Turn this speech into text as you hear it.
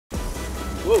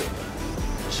Whoa.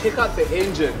 Check out the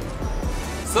engine.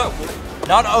 So,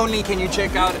 not only can you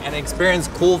check out and experience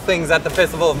cool things at the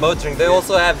Festival of Motoring, they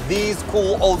also have these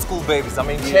cool old school babies. I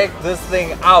mean, check this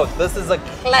thing out. This is a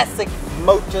classic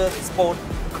motorsport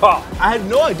car. I had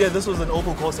no idea this was an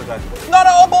Opel Corsa, guy. Not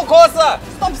an Opel Corsa!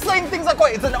 Stop saying things like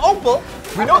that. It's an Opel.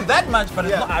 We know that much, but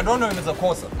it's not, I don't know if it's a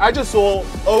Corsa. I just saw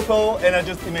Opel and I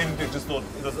just immediately just thought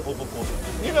it was an Opel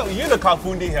Corsa. You know, you're the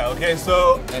Kafundi here, okay?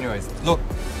 So, anyways, look,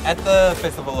 at the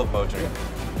Festival of Motoring,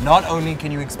 not only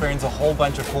can you experience a whole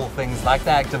bunch of cool things like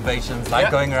the activations, like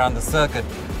going around the circuit,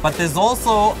 but there's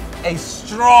also a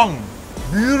strong,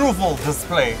 beautiful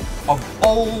display of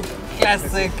old,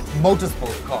 classic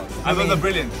motorsport cars. I mean, they're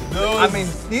brilliant. I mean,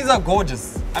 these are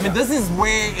gorgeous. I mean, this is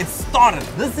where it started.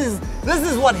 This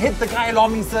is what hit the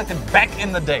Kyalami circuit back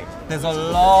in the day. There's a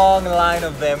long line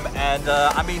of them, and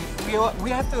I mean, we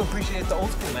have to appreciate the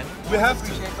old school, man. We have to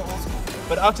appreciate the old school.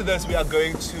 But after this, we are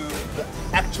going to the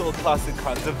actual classic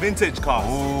cars, the vintage cars.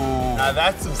 Ooh. Now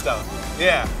that's some stuff.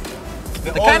 Yeah.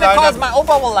 The kind of cars my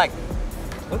Opa will like.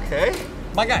 Okay.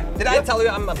 My guy, did I tell you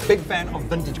I'm a big fan of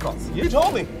vintage cars? You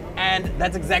told me. And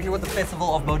that's exactly what the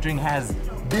Festival of Motoring has.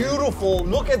 Beautiful,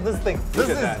 look at this thing. This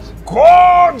is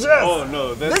gorgeous. Oh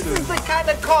no, this is the kind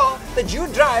of car that you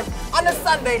drive on a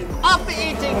Sunday after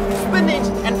eating spinach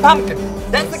and pumpkin.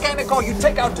 That's the kind of car you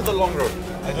take out to the long road.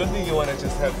 I don't think you want to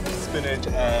just have spinach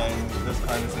and this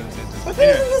kind of thing. But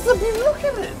look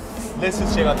at it. Let's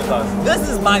just check out the cars. This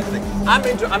is my thing.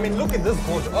 I mean, look at this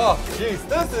gorgeous. Oh, jeez,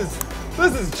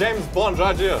 this is James Bond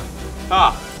right here.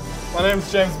 My name's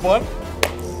James Bond.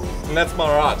 And that's my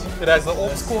ride. It has the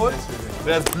aux cord. It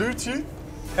has Bluetooth.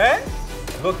 Hey?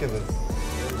 Look at this.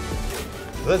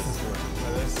 This is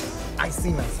good. I see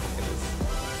myself in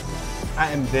this.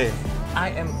 I am there. I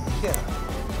am here.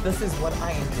 This is what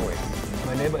I enjoy.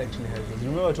 My neighbor actually has this. You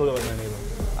remember I told you about my neighbor?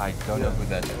 I don't know who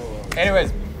that is.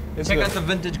 Anyways, check out the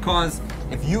vintage cars.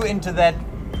 If you into that,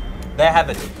 they have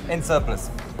it in surplus.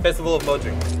 Festival of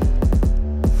Motoring.